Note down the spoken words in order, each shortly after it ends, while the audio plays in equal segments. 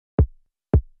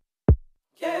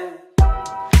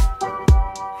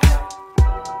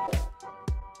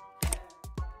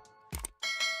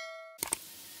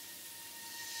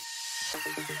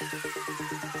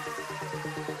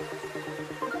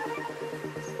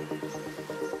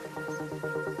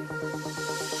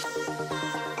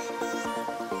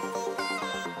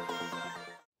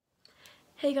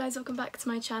Hey guys, welcome back to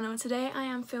my channel. Today I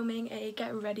am filming a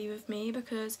get ready with me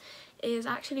because it is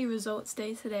actually results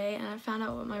day today and I found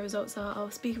out what my results are.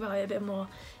 I'll speak about it a bit more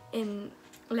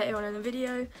later on in the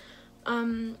video.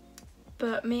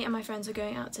 But me and my friends are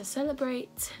going out to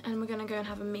celebrate and we're gonna go and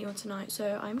have a meal tonight,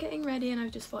 so I'm getting ready and I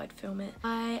just thought I'd film it.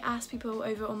 I asked people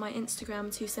over on my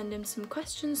Instagram to send in some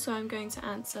questions, so I'm going to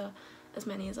answer as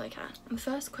many as I can. And the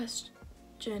first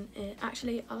question is,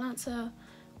 actually I'll answer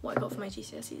what I got for my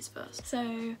GCSEs first.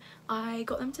 So I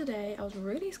got them today. I was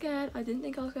really scared. I didn't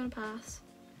think I was going to pass.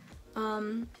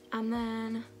 And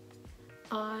then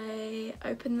I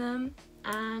opened them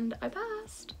and I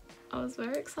passed. I was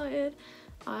very excited.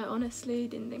 I honestly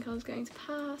didn't think I was going to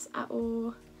pass at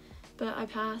all, but I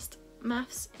passed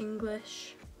maths,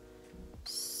 English,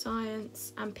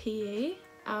 science and PE,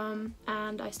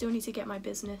 and I still need to get my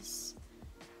business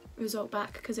result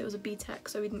back because it was a BTEC,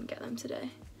 so we didn't get them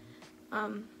today.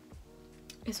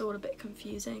 It's all a bit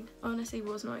confusing. Honestly,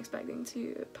 was not expecting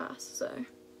to pass, so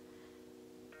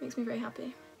makes me very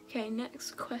happy. Okay,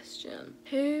 next question.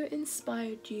 Who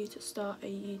inspired you to start a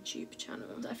YouTube channel?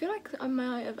 I feel like I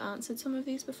might have answered some of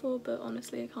these before, but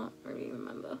honestly I can't really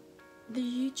remember. The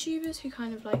YouTubers who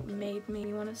kind of like made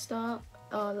me want to start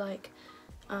are like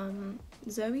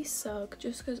Zoe Sugg,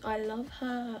 just because I love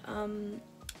her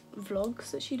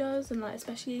vlogs that she does, and like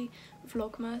especially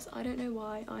Vlogmas. I don't know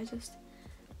why, I just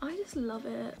love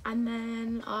it. And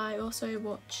then I also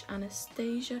watch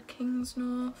Anastasia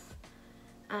Kingsnorth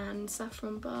and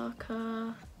Saffron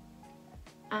Barker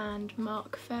and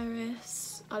Mark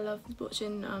Ferris. I love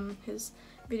watching his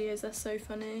videos, they're so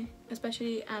funny,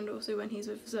 especially and also when he's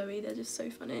with Zoe, they're just so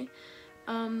funny.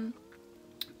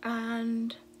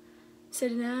 And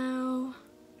Sidnell,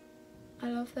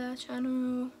 I love their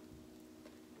channel.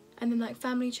 And then like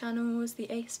family channels,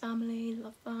 the Ace family,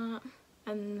 love that.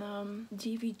 And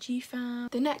GVG fam.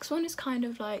 The next one is kind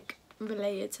of like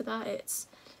related to that. It's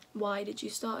why did you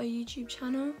start a YouTube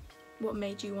channel? What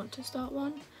made you want to start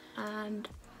one? And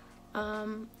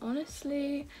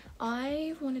honestly,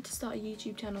 I wanted to start a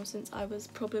YouTube channel since I was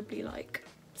probably like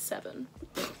 7.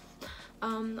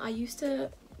 I used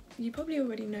to, you probably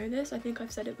already know this, I think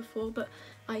I've said it before, but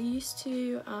I used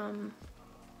to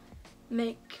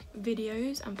make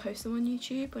videos and post them on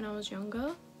YouTube when I was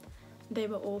younger. They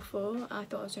were awful. I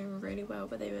thought I was doing really well,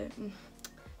 but they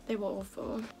were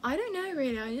awful. I don't know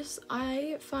really,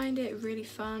 I find it really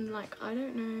fun. Like, I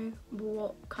don't know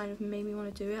what kind of made me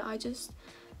want to do it. I just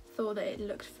thought that it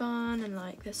looked fun, and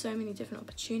like there's so many different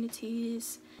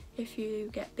opportunities if you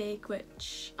get big,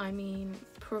 which I mean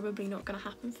probably not gonna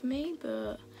happen for me,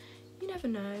 but you never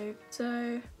know.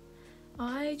 So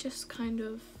I just kind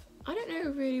of, I don't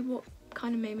know really what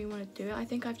kind of made me want to do it. I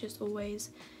think I've just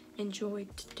always enjoyed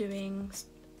doing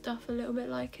stuff a little bit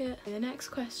like it. The next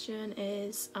question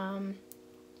is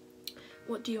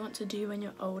what do you want to do when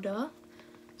you're older?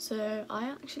 So I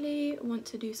actually want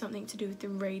to do something to do with the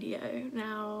radio.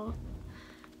 Now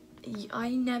I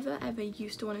never ever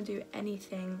used to want to do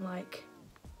anything like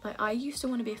I used to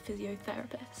want to be a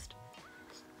physiotherapist,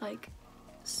 like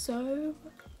so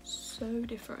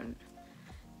different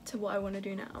to what I want to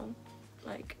do now.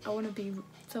 Like, I want to be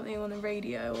something on the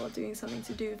radio or doing something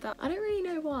to do with that. I don't really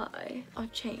know why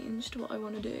I've changed what I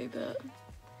want to do, but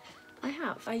I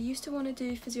have. I used to want to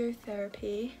do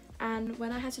physiotherapy, and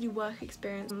when I had to do work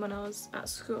experience when I was at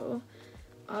school,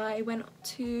 I went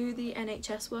to the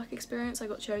NHS work experience. I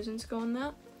got chosen to go on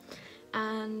that,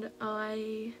 and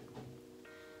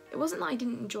it wasn't that I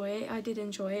didn't enjoy it, I did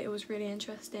enjoy it, it was really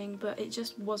interesting, but it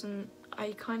just wasn't,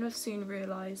 I kind of soon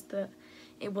realised that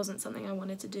it wasn't something I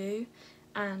wanted to do.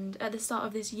 And at the start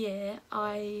of this year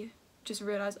I just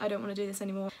realised I don't want to do this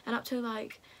anymore, and up to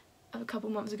like a couple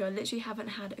months ago I literally haven't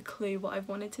had a clue what I've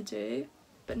wanted to do,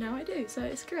 but now I do, so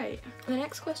it's great. The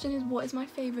next question is, what is my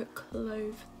favourite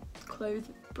clothes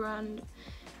brand?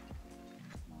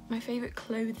 My favourite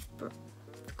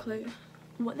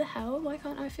what the hell, why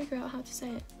can't I figure out how to say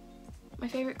it? My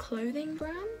favourite clothing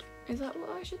brand? Is that what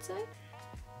I should say?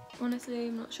 Honestly,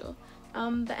 I'm not sure.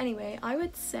 But anyway, I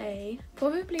would say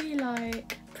probably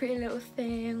like Pretty Little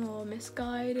Thing or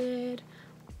Misguided,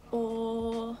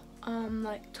 or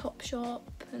like Topshop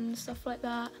and stuff like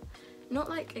that. Not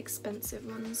like expensive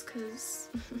ones because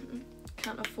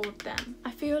can't afford them. I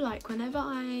feel like whenever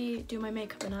I do my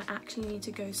makeup and I actually need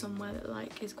to go somewhere that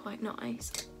like is quite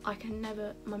nice, I can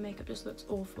never, my makeup just looks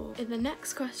awful. And the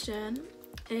next question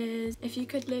is, if you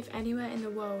could live anywhere in the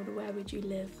world, where would you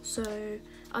live? So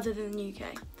other than the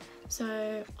UK.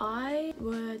 So I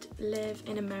would live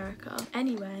in America,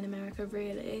 anywhere in America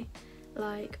really.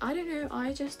 Like, I don't know,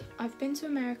 I've been to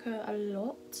America a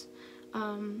lot.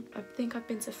 I think I've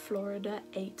been to Florida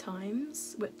 8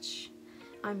 times, which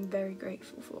I'm very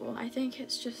grateful for. I think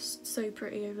it's just so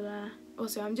pretty over there.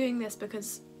 Also, I'm doing this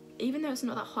because even though it's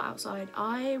not that hot outside,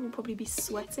 I will probably be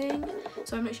sweating,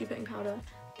 so I'm literally putting powder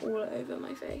all over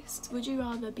my face. Would you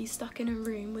rather be stuck in a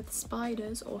room with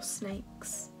spiders or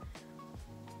snakes?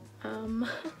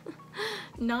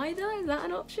 Neither. Is that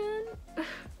an option?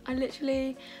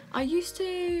 I used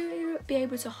to be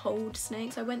able to hold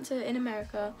snakes. In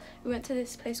America, we went to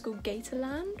this place called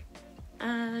Gatorland,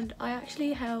 and I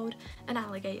actually held an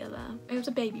alligator there. It was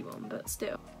a baby one, but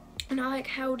still. And I like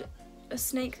held a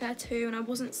snake there too, and I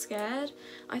wasn't scared.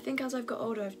 I think as I've got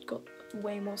older, I've got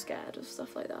way more scared of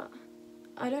stuff like that.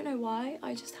 I don't know why,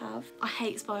 I just have. I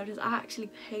hate spiders, I actually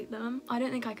hate them. I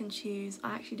don't think I can choose.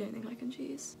 I actually don't think I can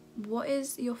choose. What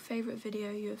is your favourite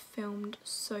video you have filmed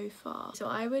so far? So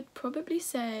I would probably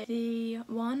say the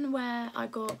one where I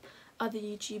got other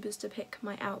YouTubers to pick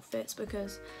my outfits,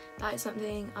 because that is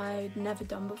something I'd never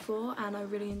done before and I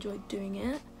really enjoyed doing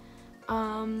it.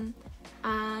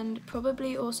 And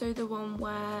probably also the one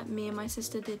where me and my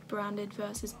sister did branded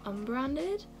versus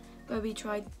unbranded, where we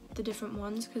tried the different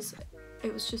ones because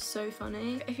it was just so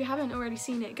funny. If you haven't already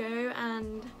seen it, go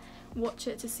and watch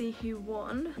it to see who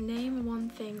won. Name one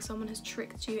thing someone has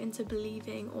tricked you into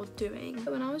believing or doing.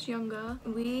 When I was younger,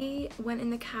 we went in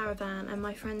the caravan and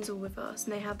my friends were with us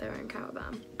and they had their own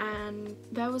caravan. And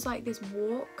there was like this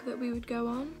walk that we would go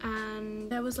on, and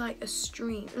there was like a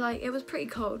stream. Like, it was pretty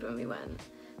cold when we went,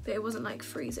 but it wasn't like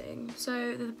freezing.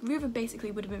 So the river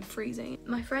basically would have been freezing.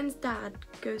 My friend's dad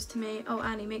goes to me, "Oh,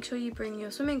 Annie, make sure you bring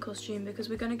your swimming costume because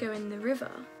we're gonna go in the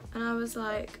river." And I was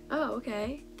like, "Oh,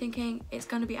 okay," thinking it's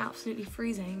gonna be absolutely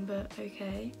freezing, but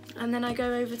okay. And then I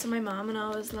go over to my mum and I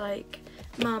was like,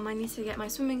 "Mum, I need to get my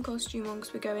swimming costume on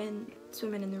because we're going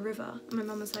swimming in the river." And my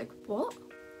mum was like, "What?"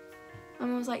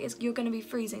 And I was like, "You're gonna be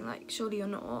freezing, like, surely you're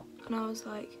not." And I was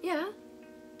like, "Yeah."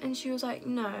 And she was like,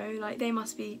 "No, like, they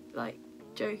must be, like,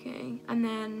 joking." And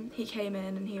then he came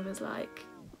in and he was like,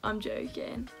 "I'm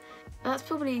joking." That's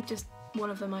probably just one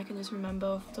of them I can just remember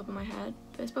off the top of my head,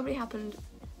 but it's probably happened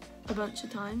a bunch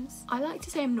of times. I like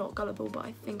to say I'm not gullible, but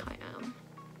I think I am.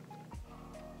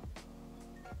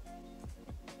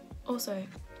 Also,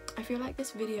 I feel like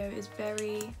this video is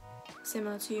very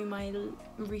similar to my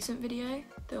recent video,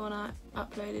 the one I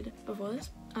uploaded before this.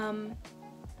 And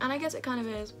I guess it kind of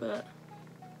is, but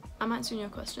I'm answering your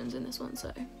questions in this one,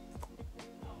 so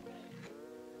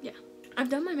yeah. I've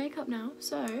done my makeup now,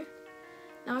 so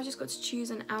now I've just got to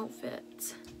choose an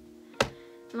outfit.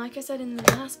 And like I said in the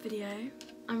last video,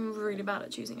 I'm really bad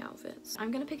at choosing outfits. I'm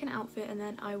gonna pick an outfit and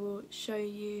then I will show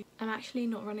you. I'm actually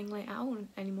not running late at all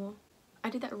anymore. I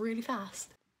did that really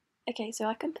fast. Okay, so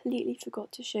I completely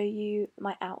forgot to show you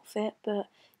my outfit, but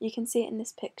you can see it in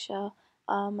this picture.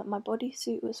 My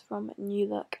bodysuit was from New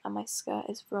Look and my skirt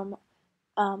is from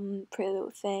Pretty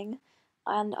Little Thing.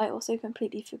 And I also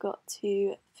completely forgot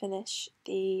to finish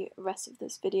the rest of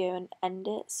this video and end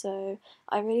it, so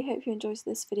I really hope you enjoyed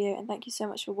this video and thank you so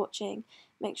much for watching.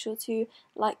 Make sure to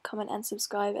like, comment and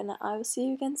subscribe, and I will see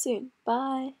you again soon.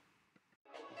 Bye!